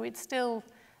see. So it's still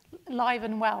live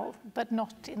and well, but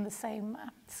not in the same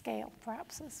scale,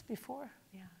 perhaps, as before.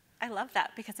 Yeah, I love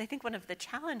that, because I think one of the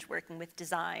challenge working with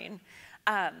design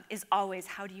is always,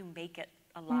 how do you make it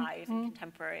alive and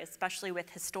contemporary, especially with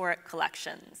historic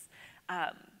collections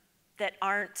that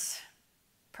aren't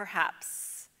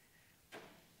perhaps,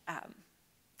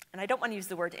 and I don't want to use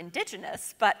the word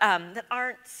indigenous, but that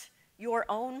aren't your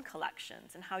own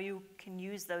collections, and how you can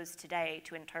use those today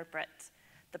to interpret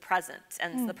the present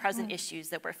and the present issues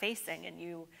that we're facing. And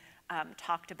you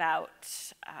talked about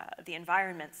the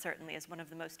environment certainly as one of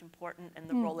the most important, and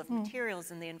the role of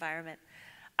materials in the environment.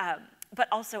 But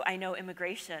also I know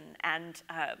immigration and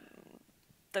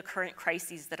the current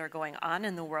crises that are going on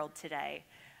in the world today,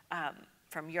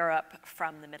 from Europe,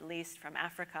 from the Middle East, from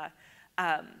Africa,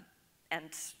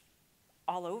 and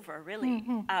all over, really,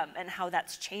 and how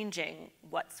that's changing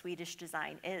what Swedish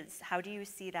design is. How do you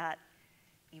see that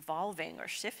evolving or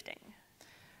shifting?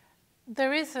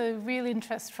 There is a real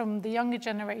interest from the younger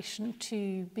generation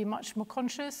to be much more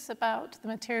conscious about the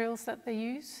materials that they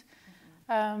use.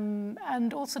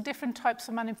 And also different types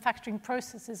of manufacturing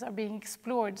processes are being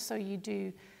explored. So you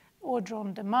do order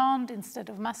on demand instead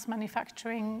of mass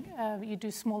manufacturing. You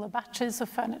do smaller batches of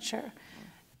furniture.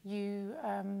 You,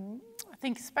 I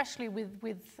think especially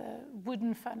with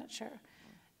wooden furniture,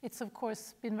 it's of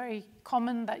course been very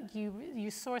common that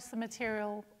you source the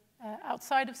material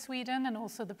outside of Sweden, and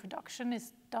also the production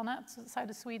is done outside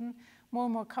of Sweden. More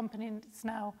and more companies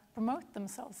now promote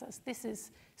themselves as this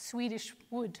is Swedish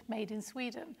wood made in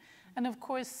Sweden. And of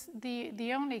course,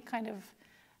 the only kind of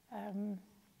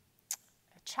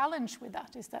challenge with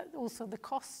that is that also the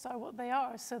costs are what they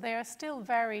are. So they are still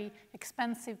very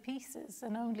expensive pieces,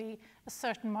 and only a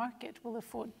certain market will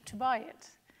afford to buy it.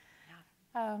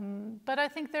 Yeah. But I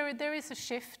think there is a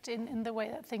shift in the way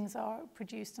that things are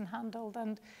produced and handled.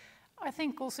 And I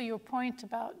think also your point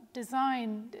about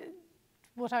design,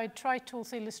 what I tried to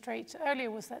also illustrate earlier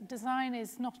was that design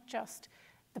is not just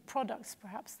the products,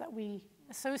 perhaps, that we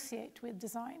associate with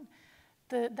design.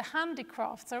 The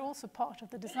handicrafts are also part of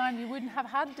the design. We wouldn't have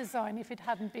had design if it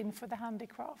hadn't been for the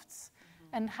handicrafts,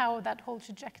 and how that whole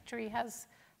trajectory has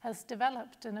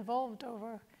developed and evolved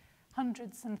over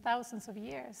hundreds and thousands of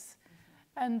years.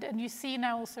 And you see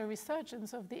now also a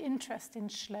resurgence of the interest in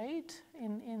Lloyd,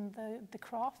 in the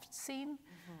craft scene,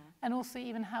 and also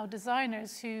even how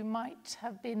designers who might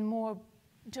have been more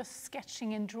just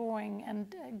sketching and drawing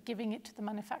and giving it to the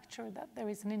manufacturer, that there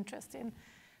is an interest in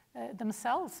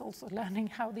themselves also learning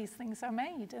how these things are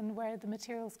made and where the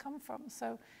materials come from.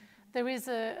 So there is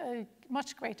a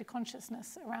much greater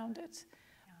consciousness around it.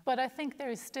 But I think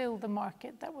there is still the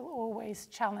market that will always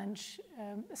challenge,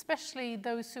 especially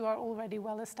those who are already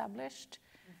well established.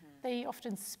 They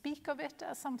often speak of it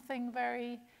as something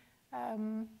very,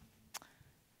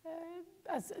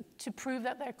 to prove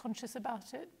that they're conscious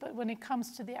about it. But when it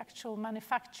comes to the actual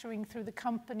manufacturing through the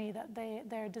company that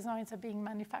their designs are being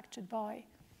manufactured by,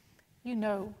 you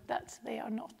know that they are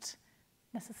not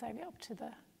necessarily up to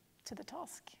the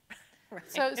task. Right.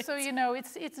 So you know,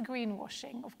 it's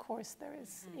greenwashing, of course. There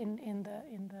is in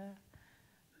the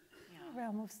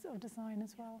realm of design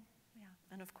as well. Yeah,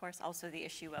 and of course also the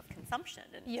issue of consumption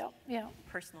and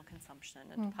personal consumption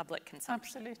and public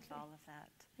consumption. Absolutely. All of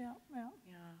that.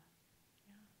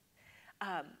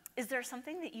 Yeah. Is there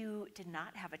something that you did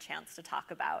not have a chance to talk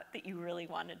about that you really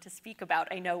wanted to speak about?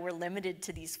 I know we're limited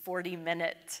to these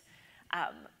 40-minute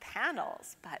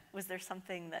panels, but was there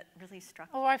something that really struck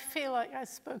you? Oh, I feel like I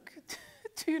spoke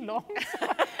too long. So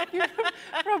you're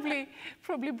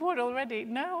probably bored already.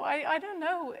 No, I don't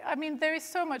know. I mean, there is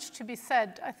so much to be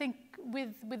said. I think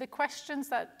with the questions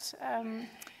that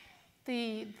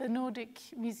the Nordic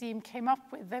Museum came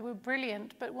up with, they were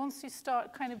brilliant. But once you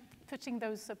start kind of putting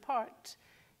those apart,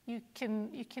 you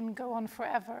can go on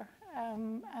forever.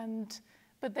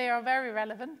 But they are very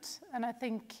relevant, and I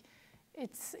think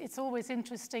it's always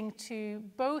interesting to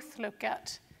both look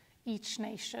at each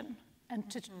nation and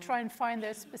to try and find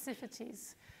their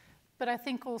specificities. But I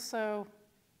think also,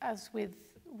 as with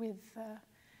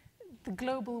the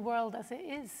global world as it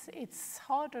is, it's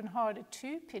harder and harder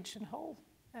to pigeonhole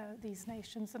these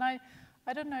nations. And I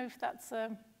don't know if that's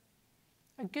a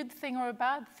good thing or a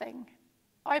bad thing.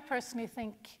 I personally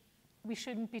think we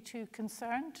shouldn't be too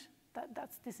concerned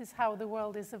that this is how the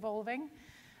world is evolving.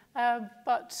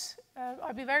 But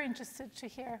I'd be very interested to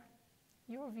hear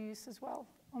your views as well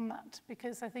on that,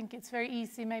 because I think it's very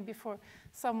easy maybe for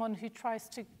someone who tries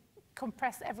to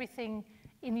compress everything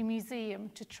in a museum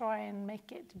to try and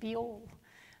make it be all.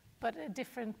 But a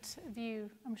different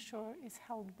view, I'm sure, is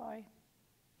held by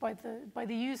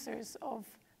the users of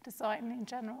design in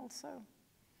general. So.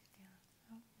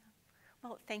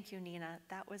 Well, thank you, Nina.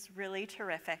 That was really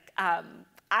terrific.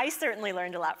 I certainly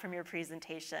learned a lot from your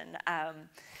presentation,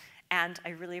 and I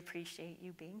really appreciate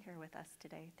you being here with us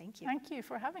today. Thank you. Thank you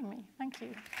for having me. Thank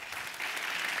you.